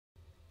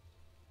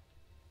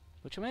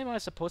Which way am I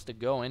supposed to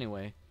go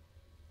anyway?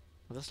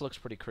 Well, this looks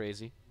pretty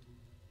crazy.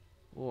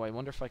 Oh, I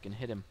wonder if I can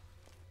hit him.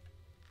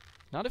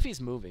 Not if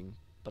he's moving,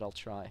 but I'll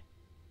try.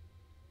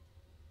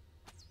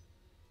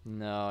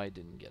 No, I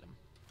didn't get him.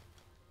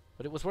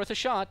 But it was worth a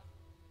shot.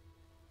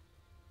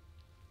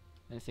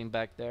 Anything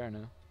back there?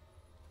 No.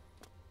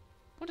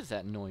 What is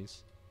that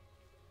noise?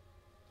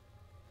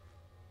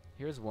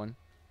 Here's one.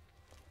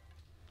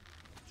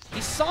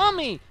 He saw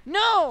me!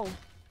 No!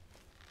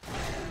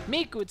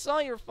 Miku, it's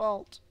all your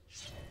fault.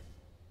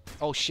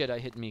 Oh shit, I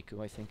hit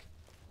Miku, I think.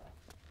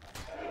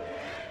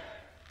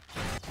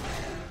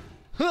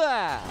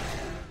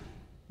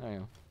 There you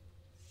go.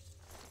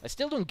 I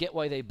still don't get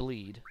why they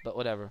bleed, but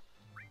whatever.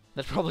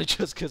 That's probably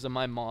just because of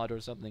my mod or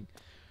something.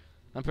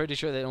 I'm pretty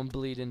sure they don't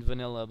bleed in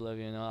vanilla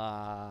Oblivion.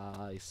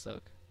 Ah, I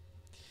suck.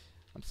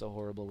 I'm so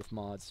horrible with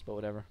mods, but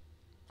whatever.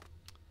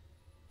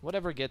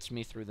 Whatever gets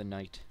me through the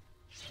night.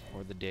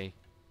 Or the day.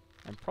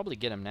 I'd probably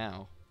get him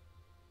now.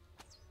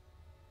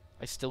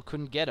 I still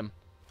couldn't get him.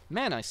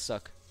 Man, I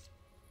suck.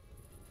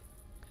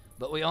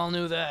 But we all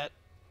knew that.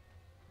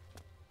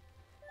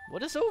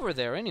 What is over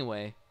there,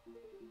 anyway?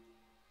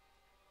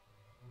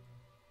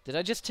 Did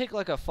I just take,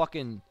 like, a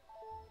fucking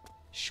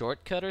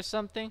shortcut or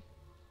something?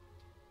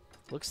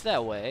 Looks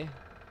that way.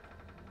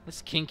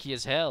 It's kinky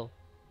as hell.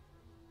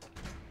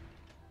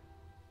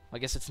 I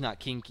guess it's not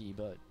kinky,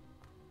 but...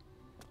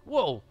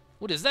 Whoa!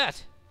 What is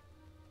that?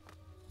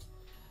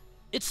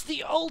 It's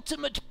the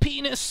ultimate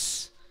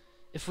penis!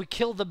 If we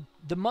kill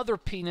the mother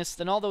penis,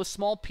 then all those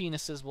small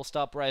penises will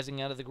stop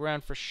rising out of the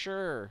ground for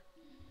sure.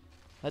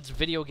 That's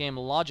video game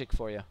logic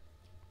for you.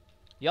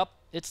 Yup,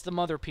 it's the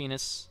mother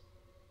penis.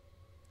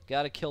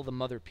 Gotta kill the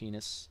mother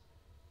penis.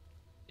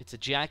 It's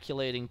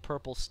ejaculating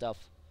purple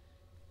stuff.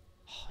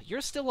 Oh,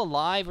 you're still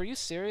alive? Are you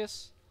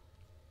serious?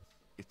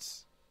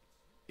 It's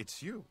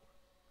you.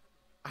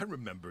 I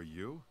remember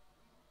you.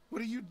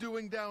 What are you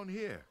doing down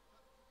here?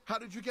 How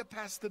did you get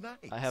past the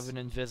night? I have an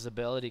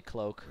invisibility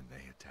cloak. When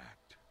they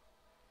attacked,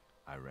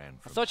 I ran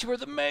from... I thought you were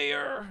the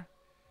mayor!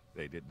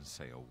 They didn't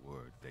say a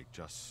word. They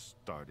just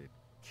started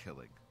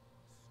killing.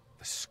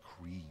 The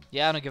scream.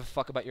 Yeah, I don't give a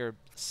fuck about your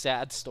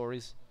sad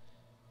stories.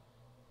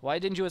 Why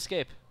didn't you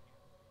escape?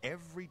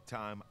 Every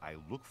time I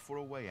look for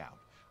a way out,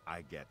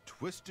 I get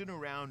twisted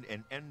around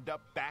and end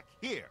up back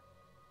here.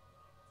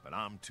 But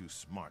I'm too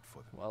smart for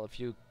them. Well, if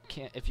you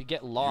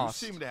get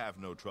lost... You seem to have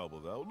no trouble,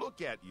 though.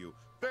 Look at you.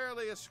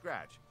 Barely a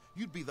scratch.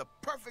 You'd be the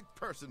perfect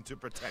person to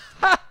protect me.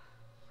 Ha!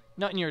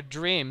 Not in your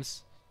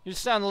dreams. You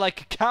sound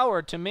like a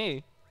coward to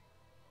me.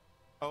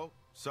 Oh,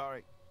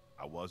 sorry.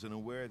 I wasn't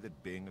aware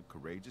that being a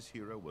courageous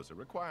hero was a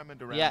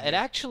requirement around Yeah, here. it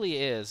actually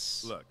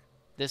is. Look.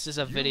 This is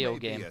a video you may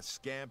game. Be a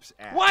scamp's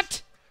ass,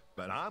 what?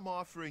 But I'm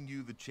offering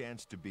you the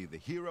chance to be the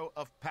hero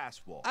of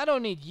Passwall. I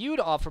don't need you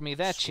to offer me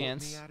that Escort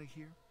chance. me out of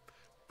here,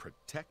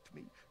 protect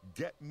me,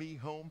 get me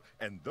home,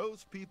 and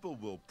those people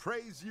will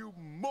praise you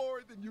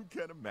more than you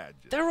can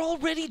imagine. They're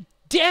already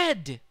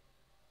dead!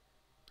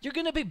 You're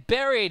gonna be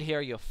buried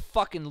here, you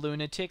fucking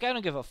lunatic. I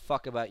don't give a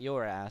fuck about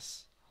your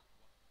ass.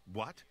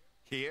 What?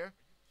 Here?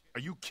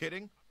 Are you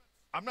kidding?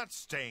 I'm not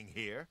staying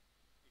here.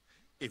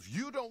 If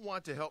you don't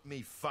want to help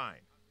me,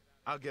 fine.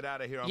 I'll get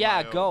out of here on my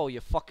own. Yeah, go,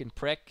 you fucking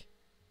prick.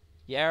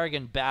 You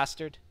arrogant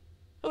bastard.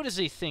 Who does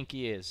he think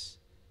he is?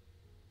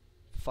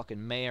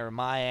 Fucking mayor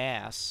my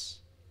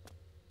ass.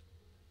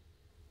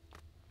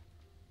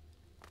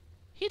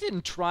 He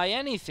didn't try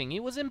anything. He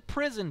was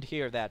imprisoned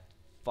here, that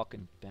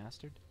fucking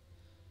bastard.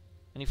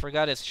 And he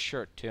forgot his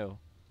shirt, too.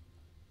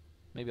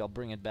 Maybe I'll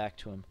bring it back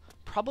to him.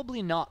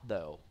 Probably not,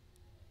 though.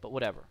 But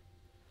whatever.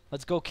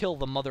 Let's go kill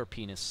the mother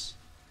penis.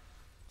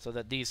 So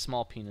that these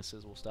small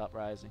penises will stop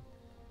rising.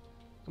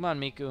 Come on,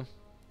 Miku.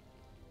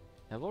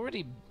 I'm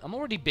already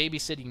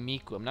babysitting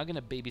Miku. I'm not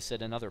gonna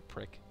babysit another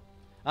prick.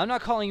 I'm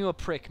not calling you a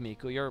prick,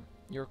 Miku.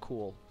 You're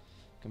cool.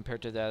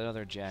 Compared to that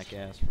other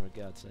jackass, for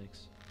God's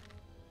sakes.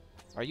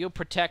 Are you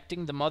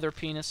protecting the mother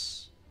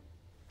penis?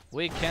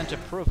 We can't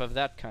approve of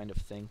that kind of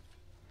thing.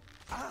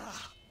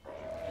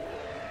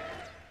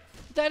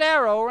 That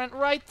arrow went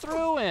right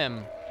through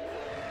him.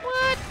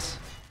 What?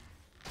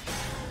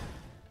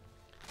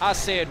 I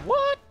said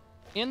what?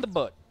 In the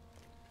butt.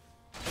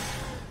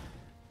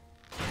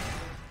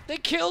 They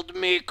killed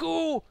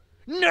Miku!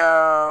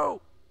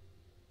 No!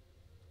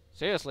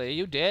 Seriously, are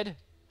you dead?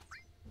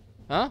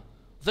 Huh?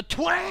 The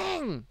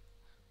twang!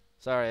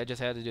 Sorry, I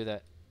just had to do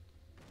that.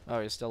 Oh,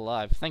 you're still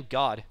alive. Thank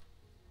God.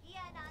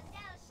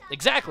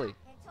 Exactly!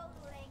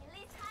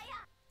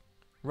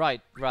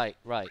 Right.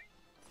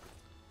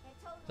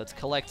 Let's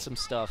collect some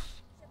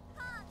stuff.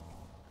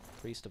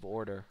 Priest of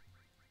Order.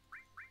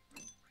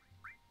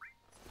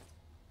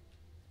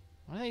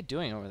 What are they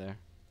doing over there?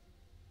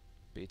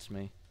 Beats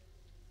me.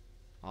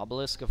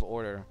 Obelisk of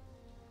Order.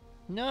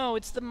 No,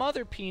 it's the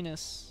mother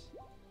penis.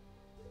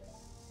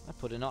 I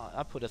put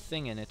a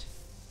thing in it.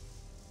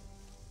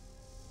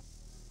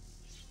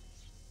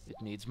 It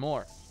needs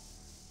more.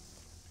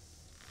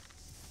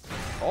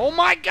 Oh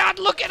my God!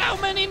 Look at how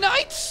many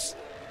knights!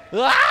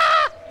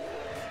 Ah!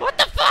 What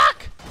the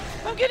fuck?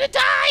 I'm gonna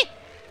die!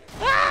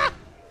 Ah!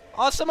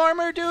 Awesome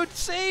armor dude,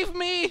 save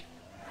me!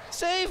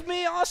 Save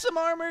me, awesome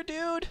armor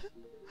dude!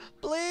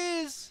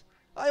 Please!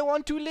 I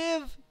want to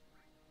live!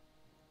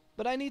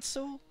 But I need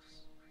souls.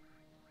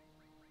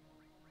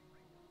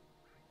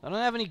 I don't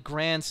have any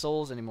grand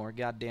souls anymore,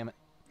 god damn it.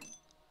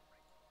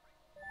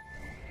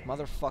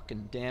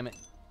 Motherfucking damn it.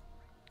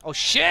 Oh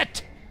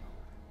shit!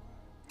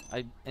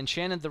 I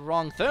enchanted the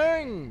wrong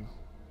thing!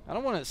 I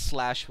don't want to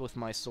slash with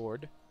my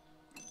sword.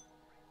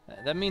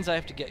 That means I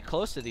have to get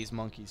close to these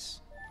monkeys.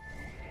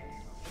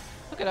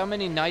 Look at how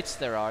many knights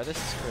there are. This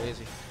is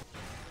crazy.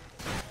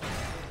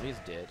 He's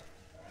dead.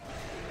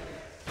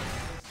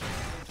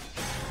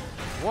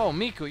 Whoa,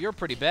 Miku, you're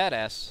pretty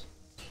badass.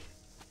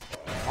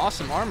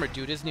 Awesome armor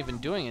dude isn't even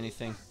doing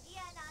anything.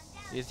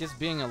 He's just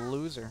being a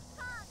loser.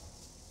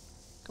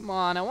 Come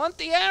on, I want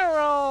the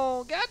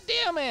arrow! God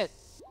damn it!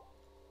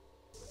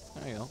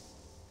 There you go.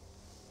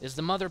 Is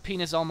the mother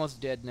penis almost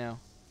dead now?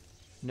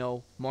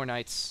 No, more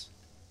knights.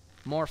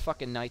 More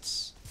fucking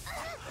knights.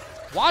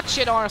 Watch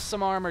it,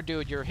 awesome armor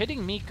dude. You're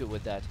hitting Miku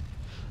with that.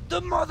 The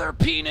mother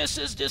penis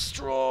is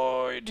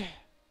destroyed.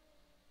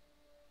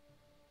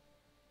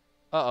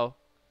 Uh-oh.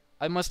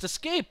 I must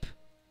escape.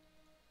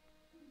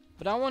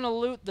 But I want to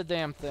loot the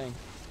damn thing.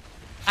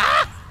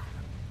 Ah!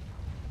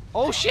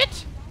 Oh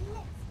shit!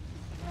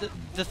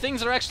 The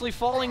things are actually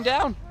falling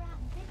down.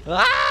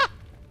 Ah!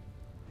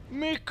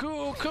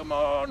 Miku, come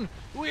on!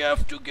 We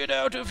have to get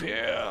out of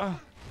here!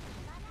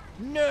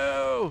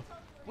 No!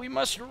 We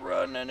must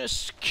run and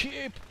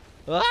escape!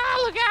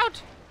 Ah, look out!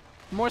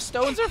 More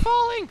stones are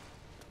falling!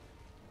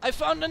 I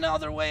found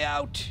another way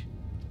out!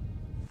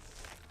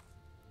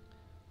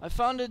 I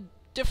found a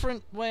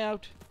different way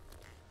out.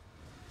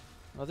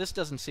 Well, this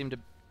doesn't seem to...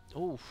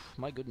 Oh,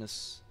 my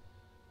goodness.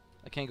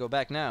 I can't go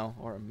back now.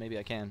 Or maybe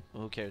I can.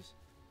 Well, who cares?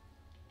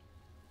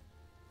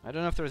 I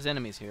don't know if there's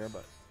enemies here,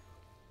 but...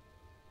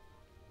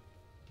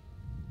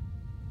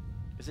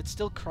 Is it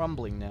still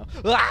crumbling now?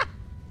 Ah!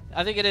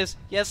 I think it is.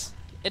 Yes,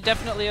 it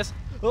definitely is.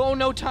 Oh,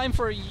 no time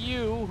for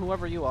you,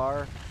 whoever you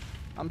are.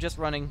 I'm just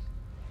running.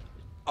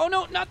 Oh,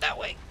 no, not that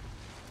way.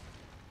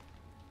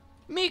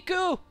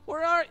 Miku,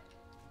 where are...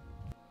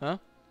 Huh?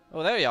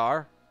 Oh, there you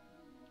are.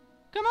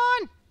 Come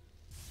on.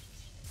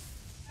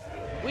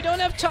 We don't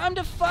have time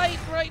to fight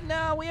right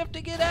now. We have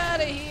to get out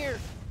of here.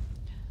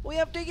 We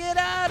have to get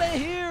out of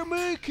here,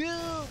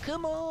 Miku.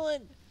 Come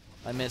on.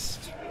 I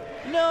missed.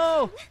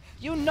 No.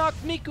 You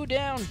knocked Miku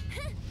down.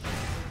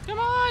 Come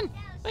on.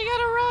 We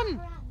gotta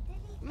run.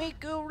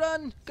 Miku,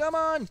 run. Come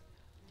on.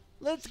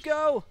 Let's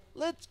go.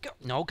 Let's go.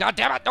 No,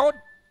 goddammit, don't.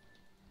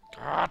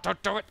 God,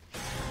 don't do it.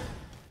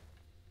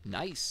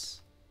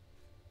 Nice.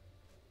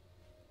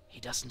 He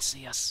doesn't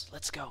see us.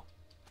 Let's go.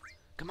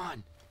 Come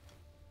on.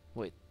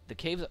 Wait, the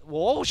caves...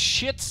 Whoa,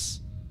 shits!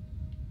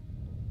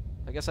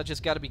 I guess I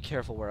just gotta be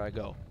careful where I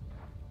go.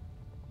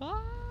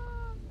 Ah!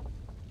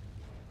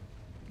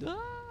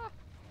 Ah!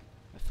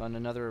 I found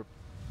another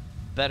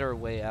better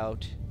way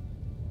out.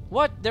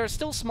 What? There are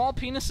still small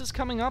penises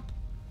coming up?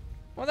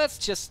 Well, that's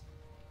just...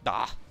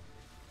 Ah.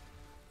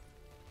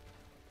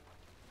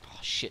 Oh,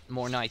 shit,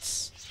 more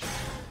knights.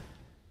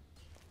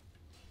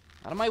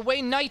 Out of my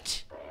way,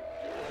 knight!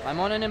 I'm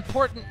on an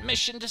important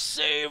mission to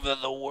save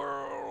the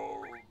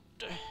world.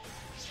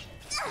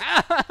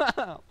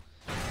 Ow!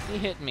 He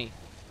hit me.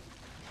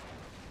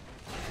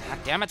 God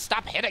damn it,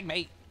 stop hitting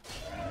me!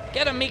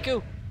 Get him,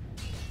 Miku!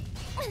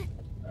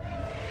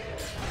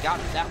 Got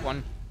that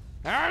one.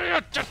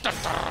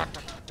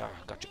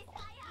 Got you.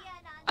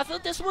 I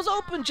thought this was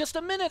open just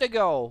a minute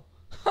ago.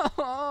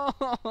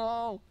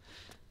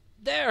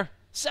 There,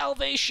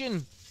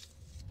 salvation.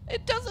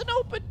 It doesn't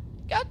open.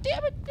 God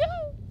damn it,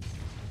 no.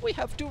 We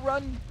have to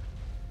run.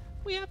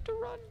 We have to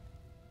run.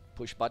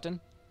 Push button.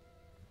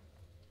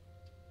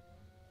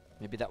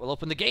 Maybe that will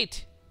open the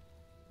gate.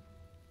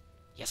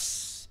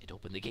 Yes, it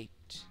opened the gate.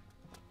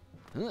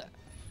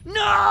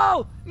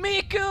 No!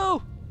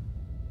 Miku!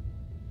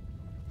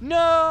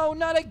 No,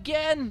 not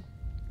again.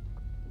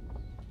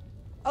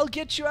 I'll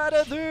get you out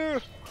of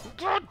there.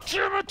 God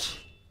damn it.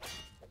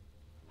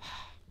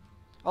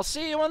 I'll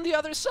see you on the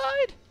other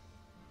side.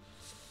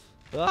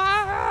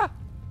 Ah!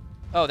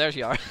 Oh, there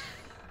you are.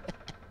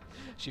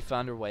 She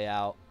found her way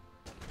out.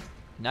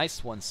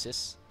 Nice one,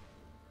 sis.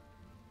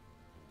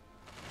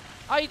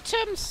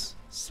 Items!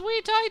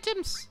 Sweet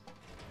items!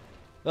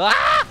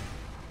 Ah!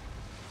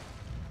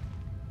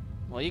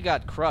 Well, you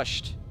got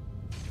crushed.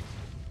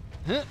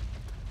 Huh?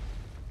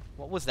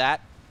 What was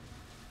that?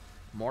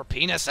 More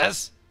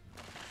penises?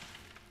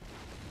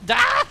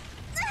 Ah!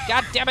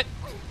 God damn it!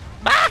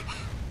 Ah!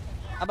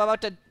 I'm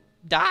about to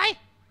die?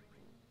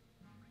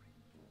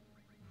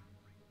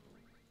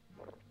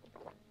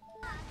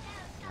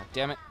 God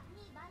damn it.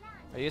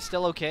 Are you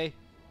still okay?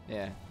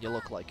 Yeah, you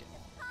look like it.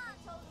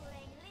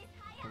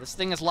 Well, this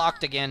thing is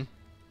locked again.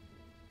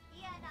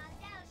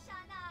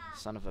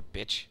 Son of a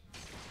bitch.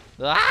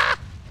 Ah!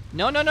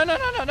 No, no, no, no,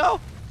 no, no, no!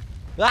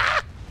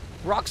 Ah!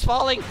 Rocks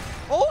falling.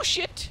 Oh,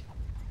 shit!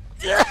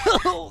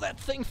 Oh, that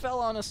thing fell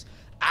on us.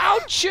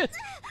 Ouch!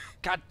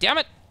 God damn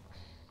it!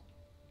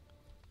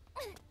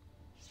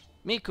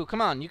 Miku,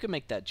 come on, you can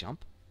make that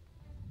jump.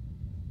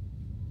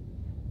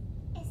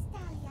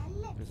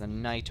 There's a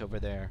knight over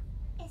there.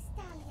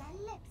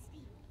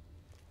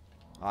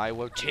 I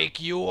will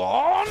take you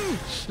on!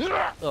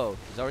 Oh,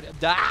 he's already...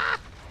 Ah!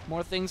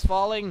 More things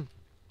falling.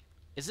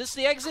 Is this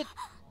the exit?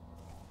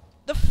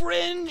 The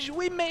Fringe!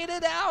 We made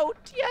it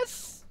out!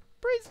 Yes!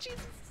 Praise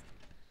Jesus!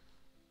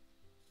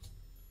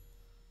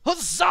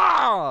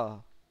 Huzzah!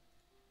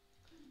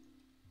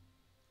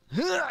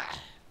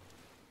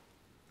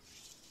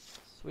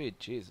 Sweet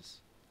Jesus.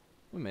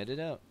 We made it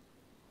out.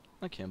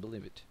 I can't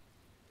believe it.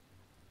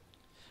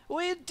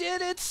 We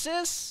did it,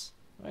 sis!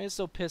 Why are you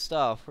so pissed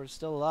off? We're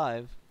still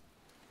alive.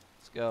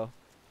 Let's go.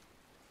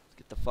 Let's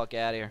get the fuck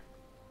out of here.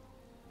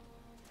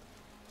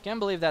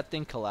 Can't believe that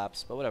thing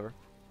collapsed, but whatever.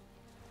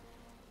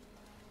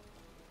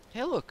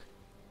 Hey, look!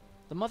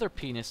 The mother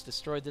penis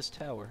destroyed this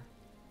tower.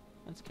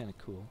 That's kind of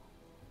cool.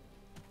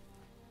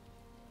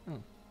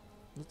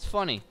 It's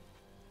funny.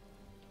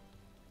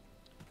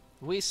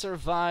 We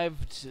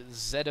survived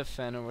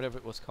Zedafen, or whatever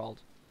it was called.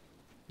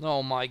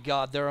 Oh my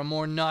god, there are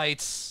more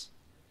knights!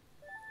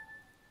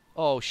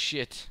 Oh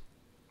shit.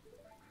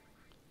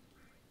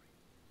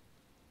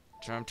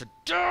 Time to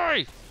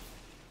die!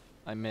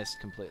 I missed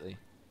completely.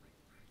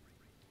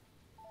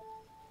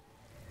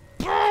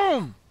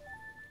 Boom!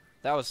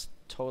 That was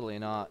totally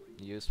not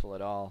useful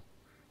at all.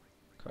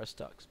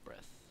 Karstok's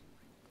breath.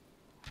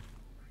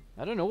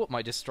 I don't know what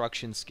my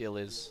destruction skill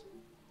is.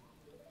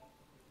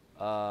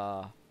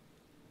 My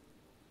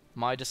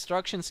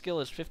destruction skill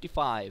is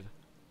 55.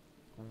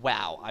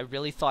 Wow, I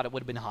really thought it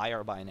would have been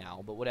higher by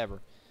now, but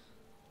whatever.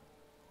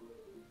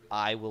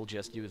 I will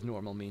just use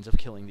normal means of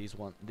killing these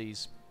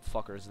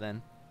fuckers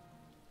then,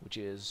 which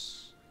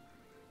is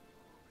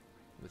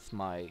with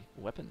my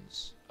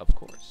weapons, of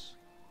course.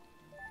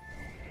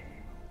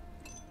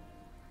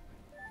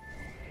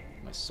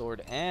 My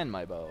sword and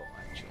my bow,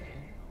 actually.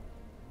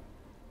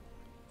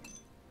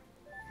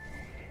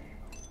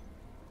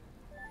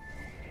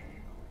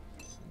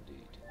 Yes,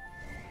 indeed.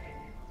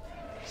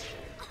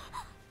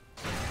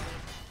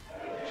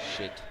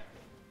 Shit.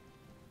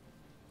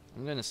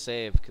 I'm gonna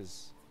save,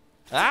 because...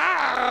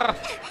 Ah!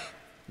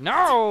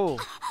 No!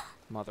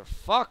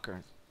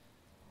 Motherfucker.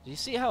 Do you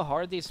see how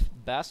hard these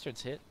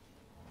bastards hit?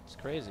 It's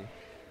crazy.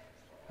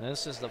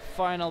 This is the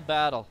final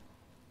battle.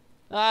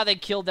 Ah, they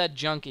killed that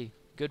junkie.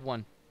 Good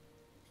one.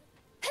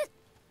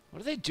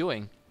 What are they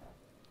doing?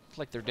 It's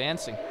like they're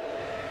dancing.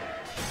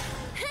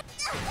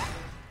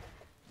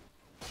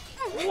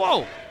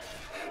 Whoa!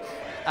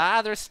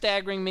 Ah, they're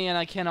staggering me and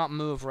I cannot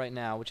move right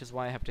now, which is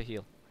why I have to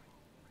heal.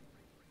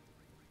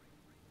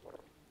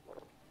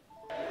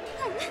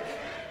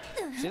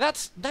 See,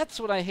 that's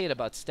what I hate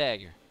about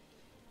stagger.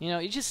 You know,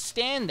 you just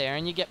stand there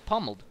and you get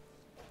pummeled.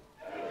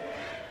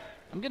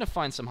 I'm gonna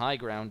find some high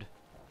ground.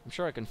 I'm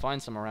sure I can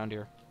find some around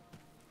here.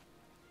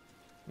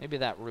 Maybe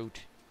that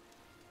route.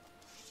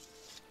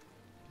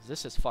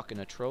 This is fucking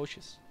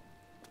atrocious.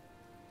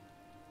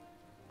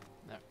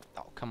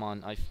 Oh, come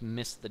on. I've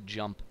missed the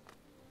jump.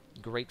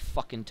 Great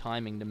fucking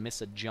timing to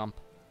miss a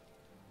jump.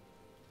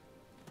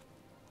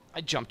 I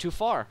jumped too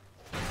far.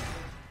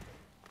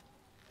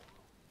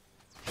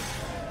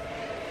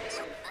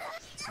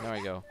 There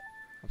we go.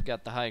 I've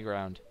got the high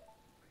ground.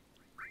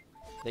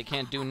 They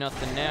can't do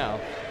nothing now.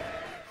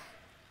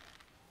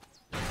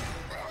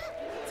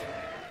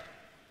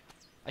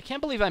 I can't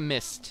believe I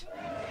missed.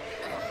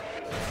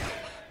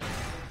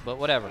 But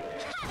whatever.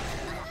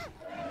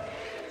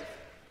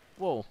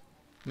 Whoa.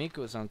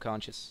 Miku is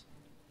unconscious.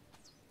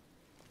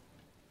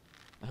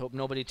 I hope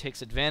nobody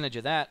takes advantage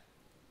of that.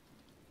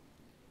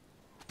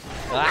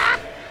 Ah!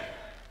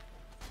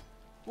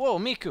 Whoa,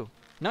 Miku.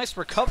 Nice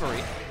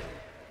recovery.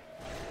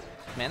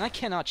 Man, I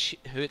cannot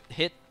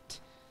hit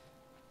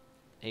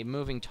a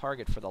moving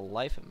target for the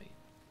life of me.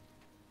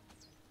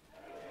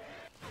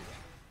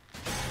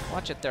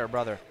 Watch it there,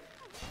 brother.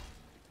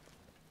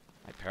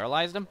 I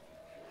paralyzed him?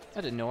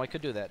 I didn't know I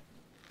could do that.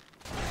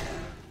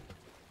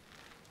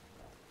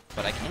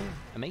 But I can.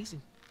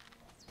 Amazing.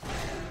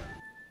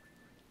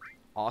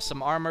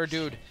 Awesome armor,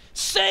 dude.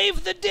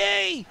 Save the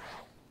day!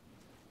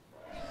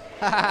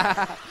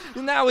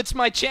 Now it's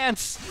my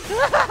chance.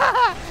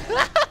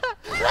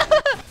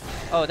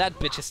 Oh, that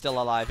bitch is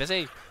still alive, is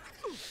he?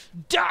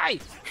 Die!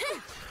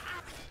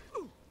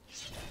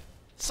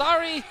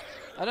 Sorry!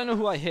 I don't know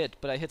who I hit,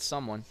 but I hit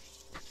someone.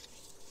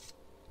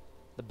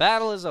 The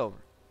battle is over.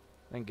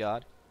 Thank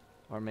God.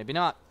 Or maybe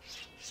not.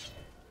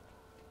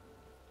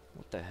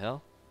 What the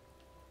hell?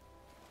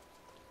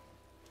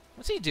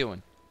 What's he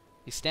doing?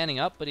 He's standing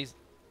up, but he's...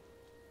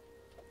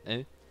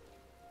 Eh?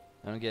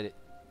 I don't get it.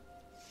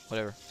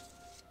 Whatever.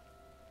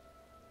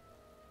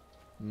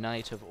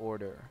 Knight of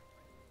Order.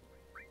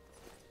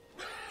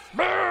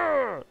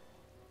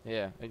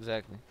 Yeah,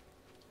 exactly.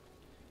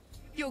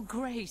 Your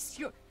Grace,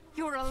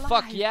 you're alive.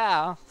 Fuck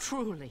yeah.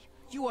 Truly,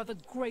 you are the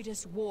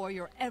greatest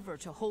warrior ever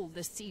to hold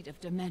the seed of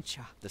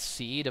dementia. The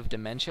seed of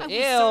dementia? I was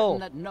Ew! certain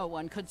that no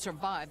one could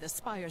survive the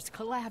spire's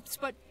collapse,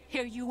 but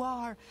here you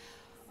are.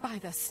 By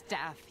the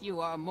staff,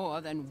 you are more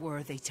than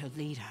worthy to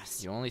lead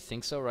us. You only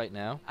think so right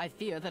now? I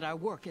fear that our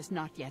work is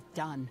not yet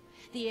done.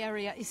 The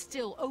area is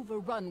still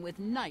overrun with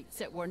knights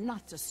that were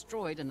not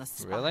destroyed in the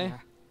spire. Really?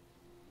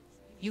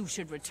 You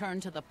should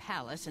return to the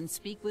palace and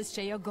speak with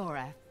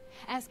Sheogorath.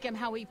 Ask him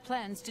how he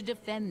plans to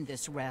defend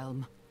this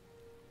realm.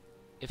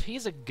 If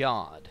he's a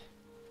god,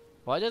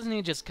 why doesn't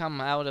he just come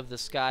out of the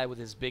sky with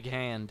his big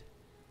hand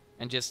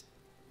and just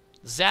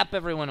zap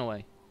everyone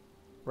away?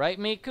 Right,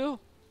 Miku?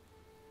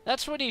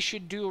 That's what he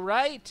should do,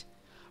 right?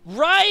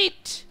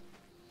 Right!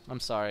 I'm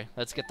sorry.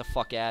 Let's get the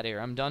fuck out of here.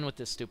 I'm done with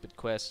this stupid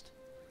quest.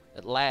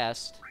 At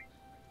last.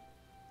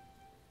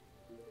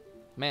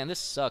 Man, this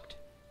sucked.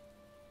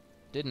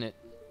 Didn't it?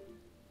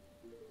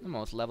 I'm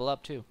almost level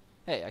up, too.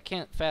 Hey, I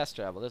can't fast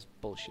travel. That's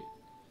bullshit.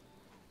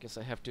 Guess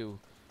I have to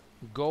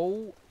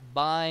go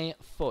by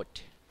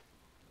foot.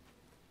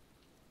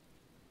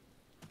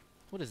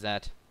 What is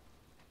that?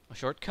 A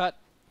shortcut?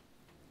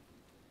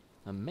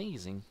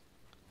 Amazing.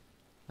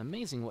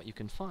 Amazing what you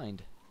can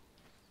find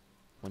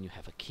when you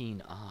have a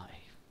keen eye.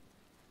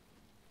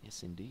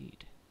 Yes,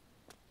 indeed.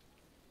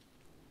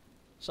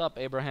 What's up,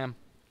 Abraham?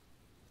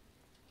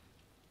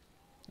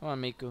 Come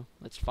on, Miku.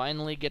 Let's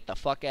finally get the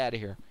fuck out of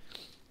here.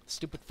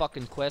 Stupid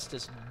fucking quest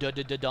is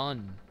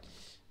done.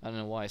 I don't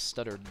know why I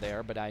stuttered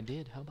there, but I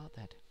did. How about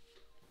that?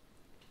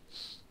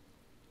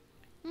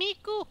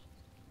 Miku!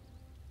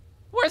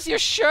 Where's your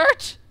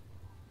shirt?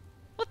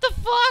 What the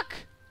fuck?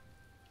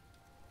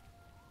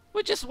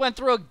 We just went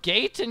through a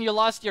gate and you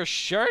lost your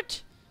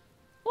shirt?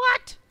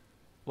 What?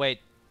 Wait,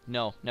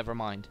 no, never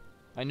mind.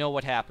 I know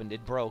what happened.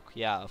 It broke.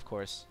 Yeah, of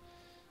course.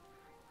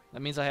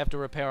 That means I have to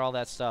repair all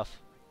that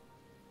stuff.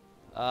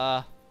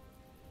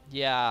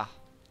 Yeah.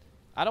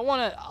 I don't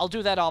want to... I'll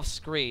do that off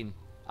screen.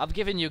 I've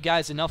given you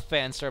guys enough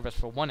fan service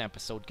for one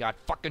episode. God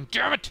fucking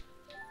damn it!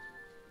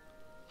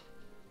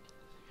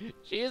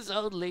 She is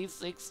only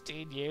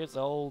 16 years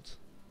old.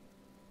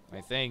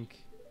 I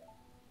think.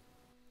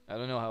 I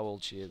don't know how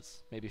old she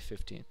is. Maybe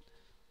 15.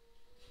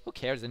 Who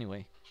cares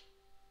anyway?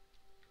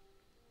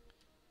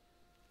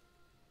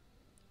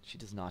 She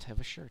does not have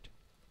a shirt.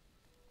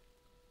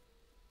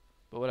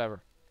 But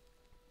whatever.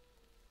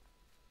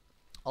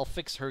 I'll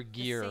fix her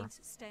gear The saints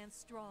stand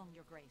strong,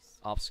 Your Grace.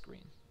 off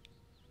screen.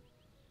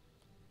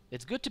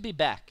 It's good to be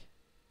back.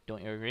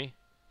 Don't you agree?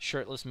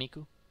 Shirtless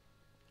Miku?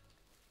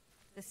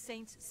 The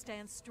saints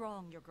stand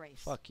strong, Your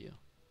Grace. Fuck you.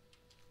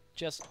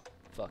 Just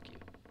fuck you.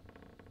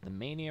 The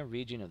Mania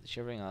region of the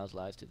Shivering Isles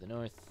lies to the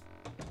north.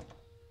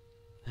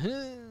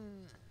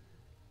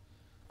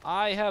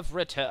 I have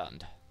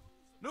returned.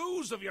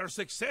 News of your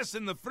success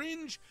in the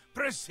Fringe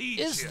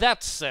precedes Is you.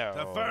 that so?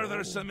 To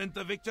further cement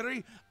the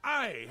victory,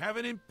 I have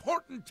an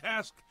important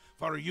task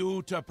for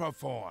you to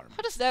perform.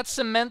 How does that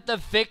cement the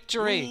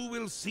victory? You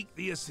will seek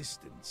the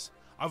assistance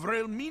of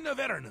Relmina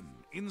Vernum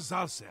in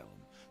Zalselm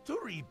to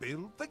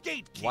rebuild the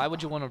gatekeeper. Why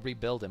would you want to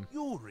rebuild him?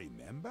 You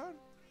remember?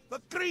 The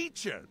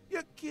creature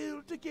you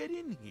killed to get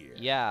in here.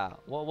 Yeah,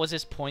 what was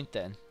his point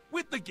then?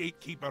 With the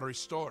gatekeeper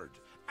restored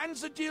and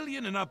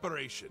Zedillion in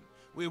operation,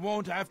 we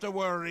won't have to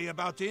worry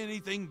about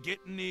anything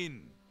getting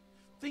in.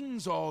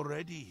 Things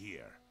already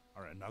here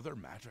are another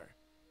matter.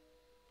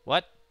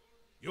 What?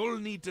 You'll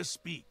need to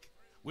speak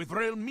with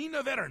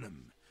Relmina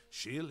Vernum.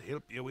 She'll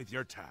help you with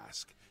your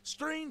task.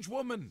 Strange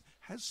woman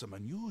has some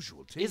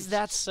unusual taste. Is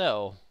that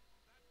so?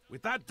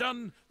 With that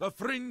done, the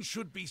Fringe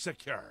should be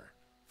secure.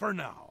 For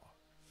now.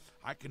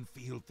 I can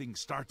feel things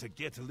start to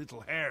get a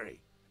little hairy.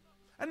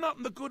 And not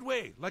in the good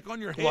way, like on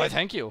your head. Why,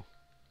 thank you.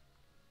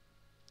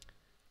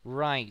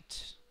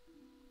 Right.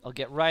 I'll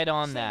get right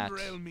on that.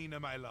 Send Relmina,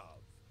 my love.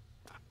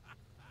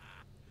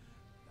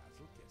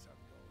 That'll get her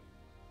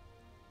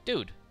going.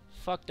 Dude,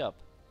 fucked up.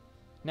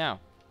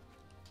 Now,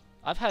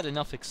 I've had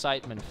enough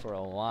excitement for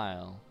a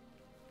while.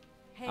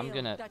 Hail, I'm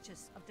gonna...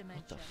 Duchess of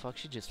Dementia. What the fuck?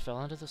 She just fell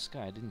out of the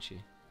sky, didn't she?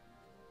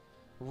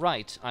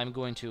 Right, I'm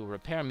going to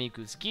repair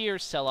Miku's gear,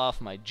 sell off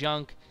my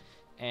junk,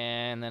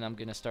 and then I'm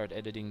gonna start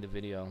editing the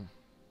video.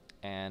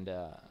 And,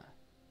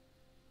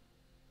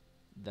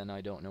 then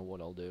I don't know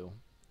what I'll do.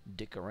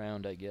 Dick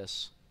around, I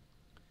guess.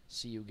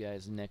 See you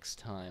guys next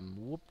time.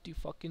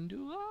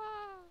 Whoop-de-fucking-doo.